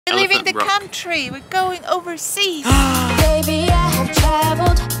We're leaving the country. We're going overseas. Baby, I have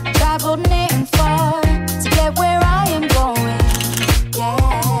traveled near and far to get where I am going.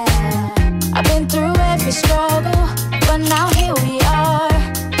 Yeah, I've been through every struggle, but now here we are.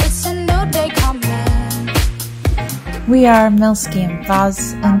 It's a new day coming. We are Melski and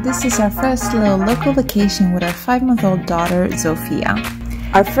Vaz, and this is our first little local vacation with our 5-month-old daughter, Zofia.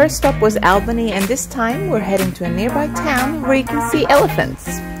 Our first stop was Albany, and this time we're heading to a nearby town where you can see elephants,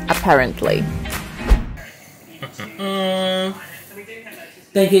 apparently.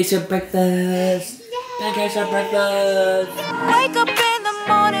 Pancakes for breakfast! Pancakes for breakfast! Wake up in the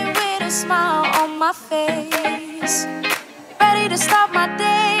morning with a smile on my face, ready to start my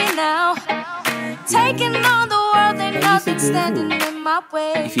day now. Taking on the world, ain't nothing standing in my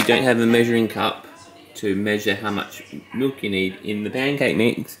way. If you don't have a measuring cup to measure how much milk you need in the pancake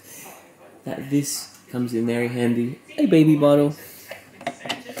mix, that this comes in very handy. A baby bottle.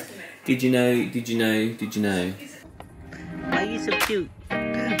 Did you know? Did you know? Did you know? Why are you so cute?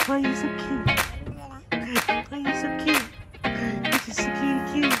 Why are you so cute? Why are you so cute? This is so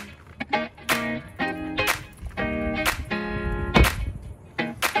cute.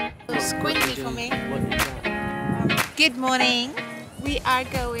 Squinty for me. Good morning. We are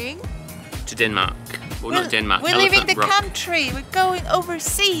going To Denmark. Well, not Denmark. We're leaving the Rock. country. We're going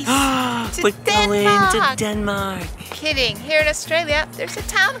overseas. to We're Denmark. going to Denmark. Kidding. Here in Australia, there's a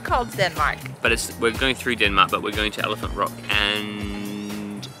town called Denmark. But we're going through Denmark, but we're going to Elephant Rock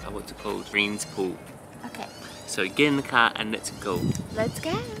and what's it called? Green's Pool. Okay. So get in the car and let's go. Let's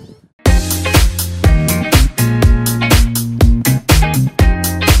go.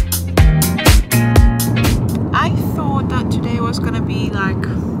 I thought that today was gonna be like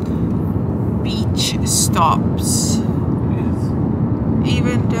beach stops.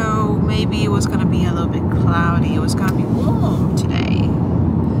 Even though maybe it was gonna be a little bit cloudy, it was gonna be warm today.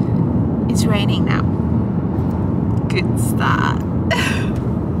 It's raining now. Good start.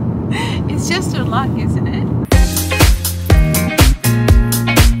 It's just your luck, isn't it?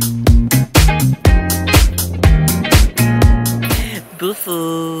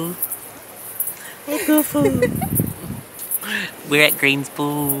 Boo-foo. Hey, boo-foo. We're at Green's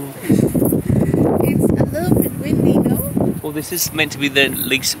Pool. It's a little bit windy, no? Well, this is meant to be the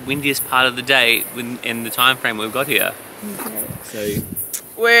least windiest part of the day in the time frame we've got here. Okay. So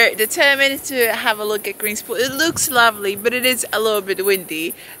we're determined to have a look at Green's Pool. It looks lovely, but it is a little bit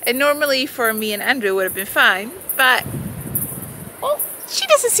windy. And normally for me and Andrew would have been fine, but well, she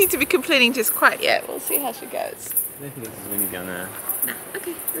doesn't seem to be complaining just quite yet. We'll see how she goes. I don't think this is windy down there. No.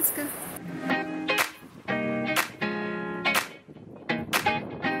 Okay, let's go.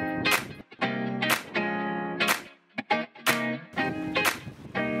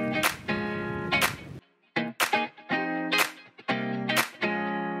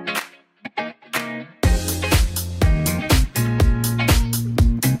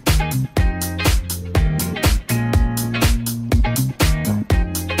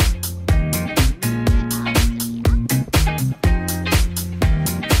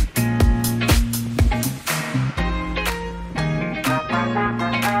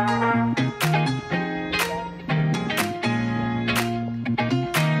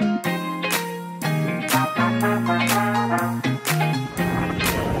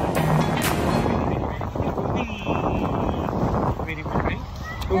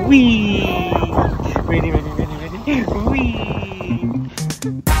 Wee! Ready, wee!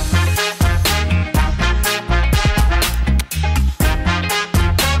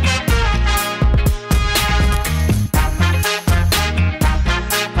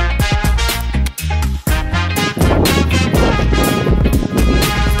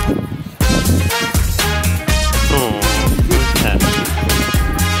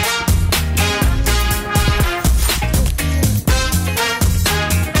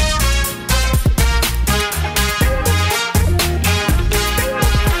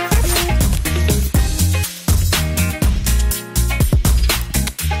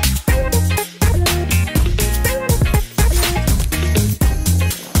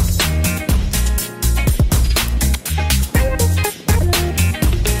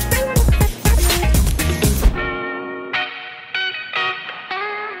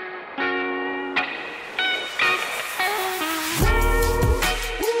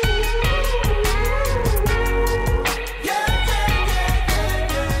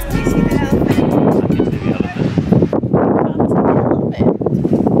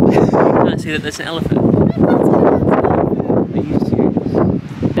 See that there's an elephant? Are you serious?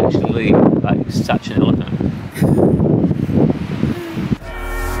 Actually, like such an elephant.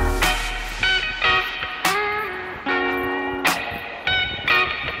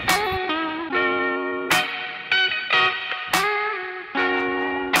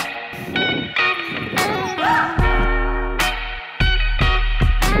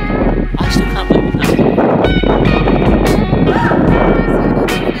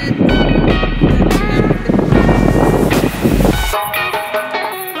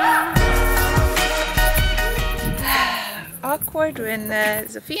 and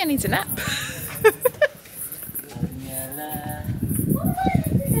Sophia needs a nap.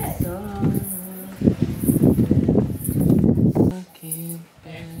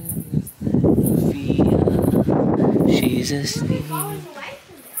 She's asleep.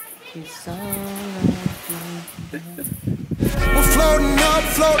 We're floating up,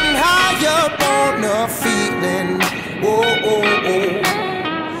 floating high up on a feeling. Whoa, oh,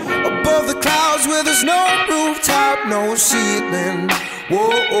 oh. Above the clouds where there's no rooftop, no ceiling. Whoa,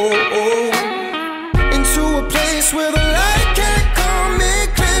 oh, oh. Into a place where the light can't come,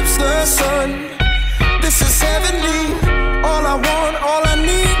 eclipse the sun. This is heavenly. All I want, all I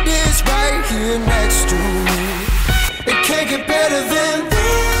need is right here next to me. It can't get better than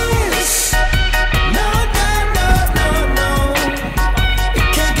this. No, no, no, no, no. It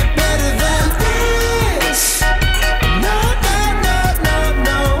can't get better than this. No, no, no, no,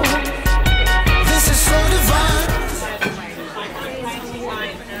 no. This is so divine.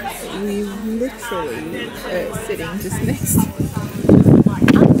 We literally sitting just next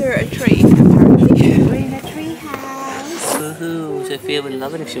under a tree. Apparently, we're in a tree house. Woohoo! Sophia would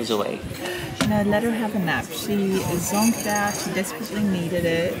love it if she was awake. No, let her have a nap. She zonked out. She desperately needed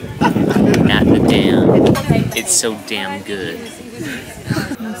it. Not the damn. It's so damn good.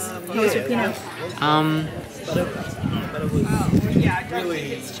 How was your peanut?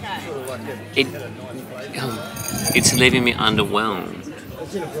 It's leaving me underwhelmed.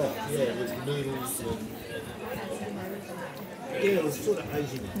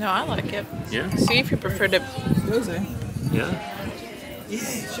 No, I like it. Yeah? See if you prefer the frozen. Yeah? Yeah,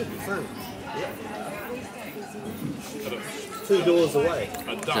 it should be fun. Yeah. 2 doors away.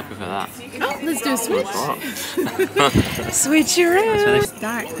 I prefer that. Oh, let's do a switch. Oh. Switch your around. That's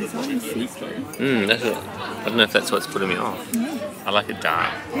Dark. It's always That's what, I don't know if that's what's putting me off. I like it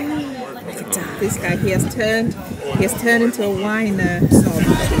dark. This guy, he has turned into a wine snob.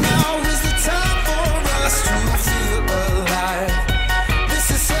 Now is the time for us to feel alive. This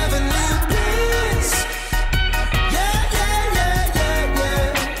is heavenly bliss. Yeah, yeah, yeah, yeah,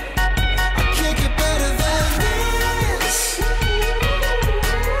 yeah. I can't get better than this.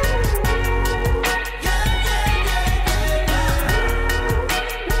 Yeah, yeah, yeah, yeah,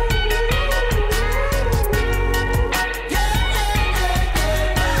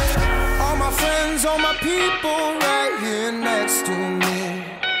 yeah. All my friends, all my people right here next to me.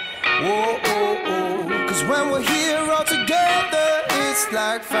 Whoa, oh, oh. Cause when we're here all together, it's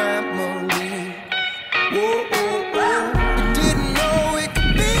like family. Whoa, oh, oh. I didn't know it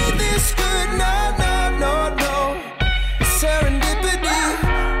could be this good. No, no, no, no. Serendipity.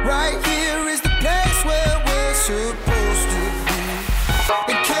 Right here is the place where we're supposed to be.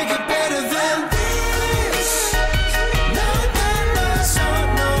 It can't get better than this. No, no, no,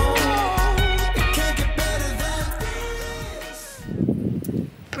 no. It can't get better than this.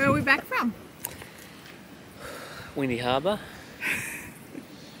 Where are we back from? Windy Harbour.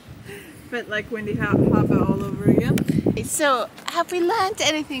 But like Windy Harbour all over again. So, have we learned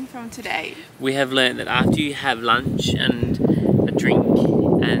anything from today? We have learnt that after you have lunch and a drink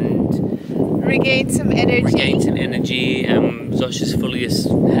and Regain some energy. Zosha's fully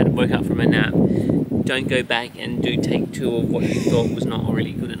had woke up from a nap, don't go back and do take 2 of what you thought was not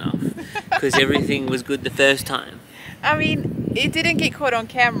really good enough. Because everything was good the first time. I mean, it didn't get caught on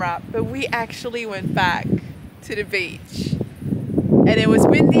camera, but we actually went back to the beach. And it was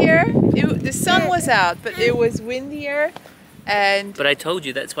windier. The sun was out, but it was windier. And But I told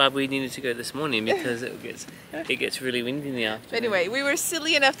you that's why we needed to go this morning, because it gets really windy in the afternoon. anyway, we were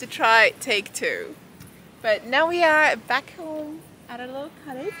silly enough to try take 2. But now we are back home at a little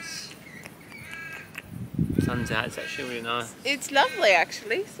cottage. Sun's out, it's actually really nice. It's lovely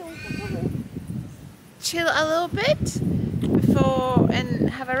actually, so we can probably chill a little bit before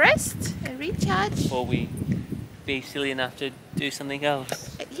and have a rest and recharge. Before we be silly enough to do something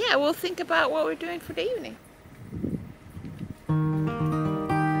else. Yeah, we'll think about what we're doing for the evening.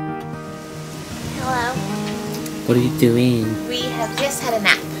 Hello. What are you doing? We have just had a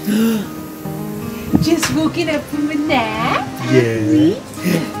nap. Just woken up from a nap? Yeah.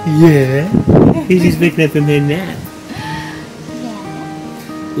 Yeah. He's just waking up from her nap.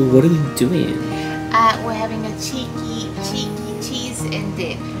 Yeah. What are we doing? We're having a cheeky cheese and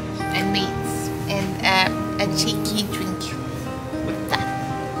dip and meats and a cheeky drink with that.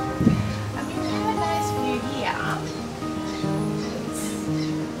 I mean, we have a nice view here.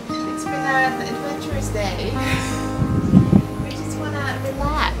 It's been an adventurous day. We just want to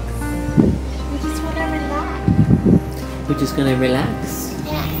relax. We just want to relax. We're just gonna relax.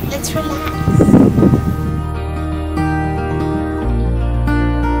 Yeah, let's relax.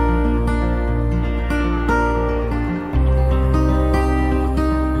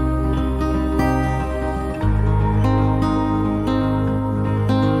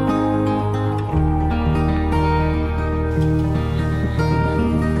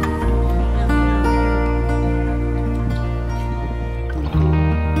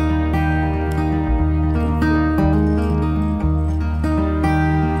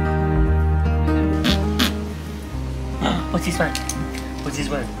 this one? What's this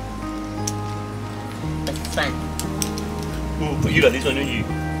one? What's this one? Oh, but you like this one, don't you?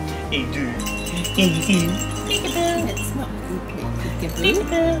 Yeah, you do. Yeah, you do. Peekaboo. That's not how you play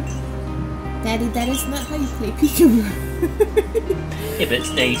peekaboo. Daddy, that is not how you play peekaboo. Yeah, but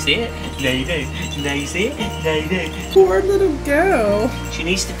now you see it. Now you do. Now you see it. Now you do. Poor little girl. She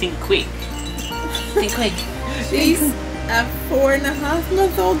needs to think quick. Think quick. She's a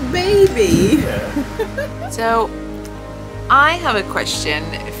 4.5-month-old baby. So, I have a question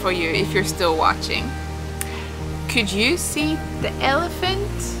for you if you're still watching. Could you see the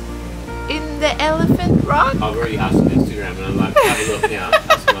elephant in the elephant rock? I've already asked on Instagram and I'm like, have a look now.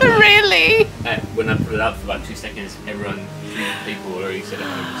 Really? When I put it up for about 2 seconds, everyone, 3 people already said it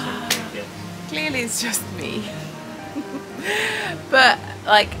 100%. Yeah. Clearly it's just me. But,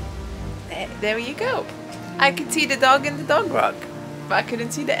 like, there you go. I could see the dog in the dog rock, but I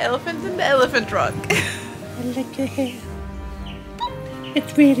couldn't see the elephant in the elephant rock. I like your hair.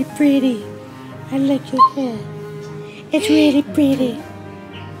 It's really pretty. I like your hair. It's really pretty.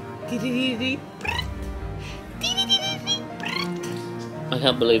 I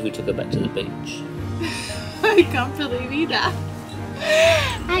can't believe we took her back to the beach. I can't believe either.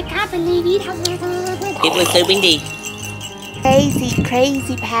 I can't believe it. It was so windy. Crazy,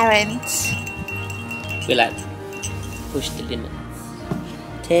 crazy parents. We like push the limits.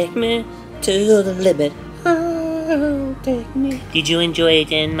 Take me to the limit. Oh, take me. Did you enjoy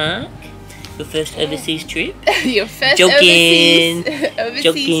Denmark? Your first overseas trip? Your first Joking.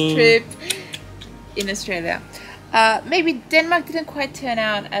 overseas trip in Australia. Maybe Denmark didn't quite turn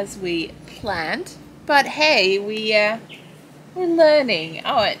out as we planned, but hey, we're learning,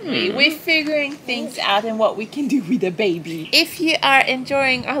 aren't we? We're figuring things out and what we can do with a baby. If you are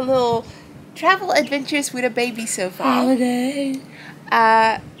enjoying our little travel adventures with a baby so far, Holiday.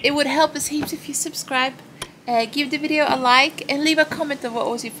 it would help us heaps if you subscribe, give the video a like, and leave a comment of what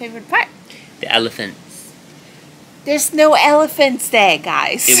was your favorite part. The elephants. There's no elephants there,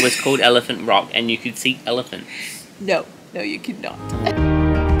 guys. It was called Elephant Rock and you could see elephants. No, you could not.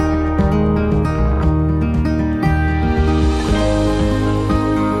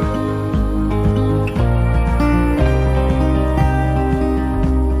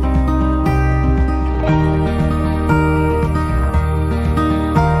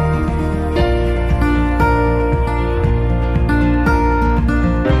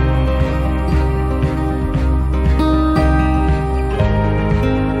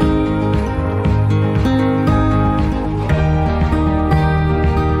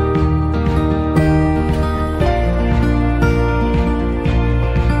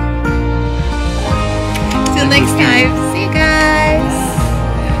 Till next time. See you guys.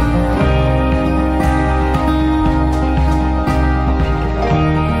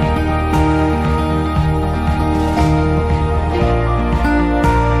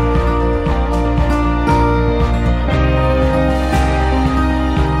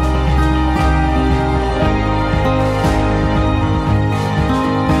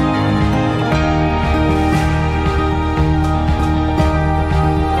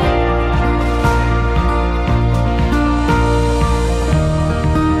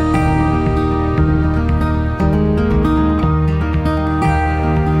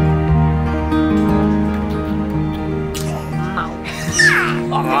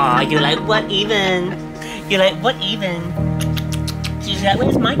 Aw, you're like, what even? You're like, what even? She's like,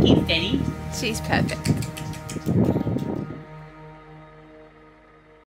 where's my gift, Daddy? She's perfect.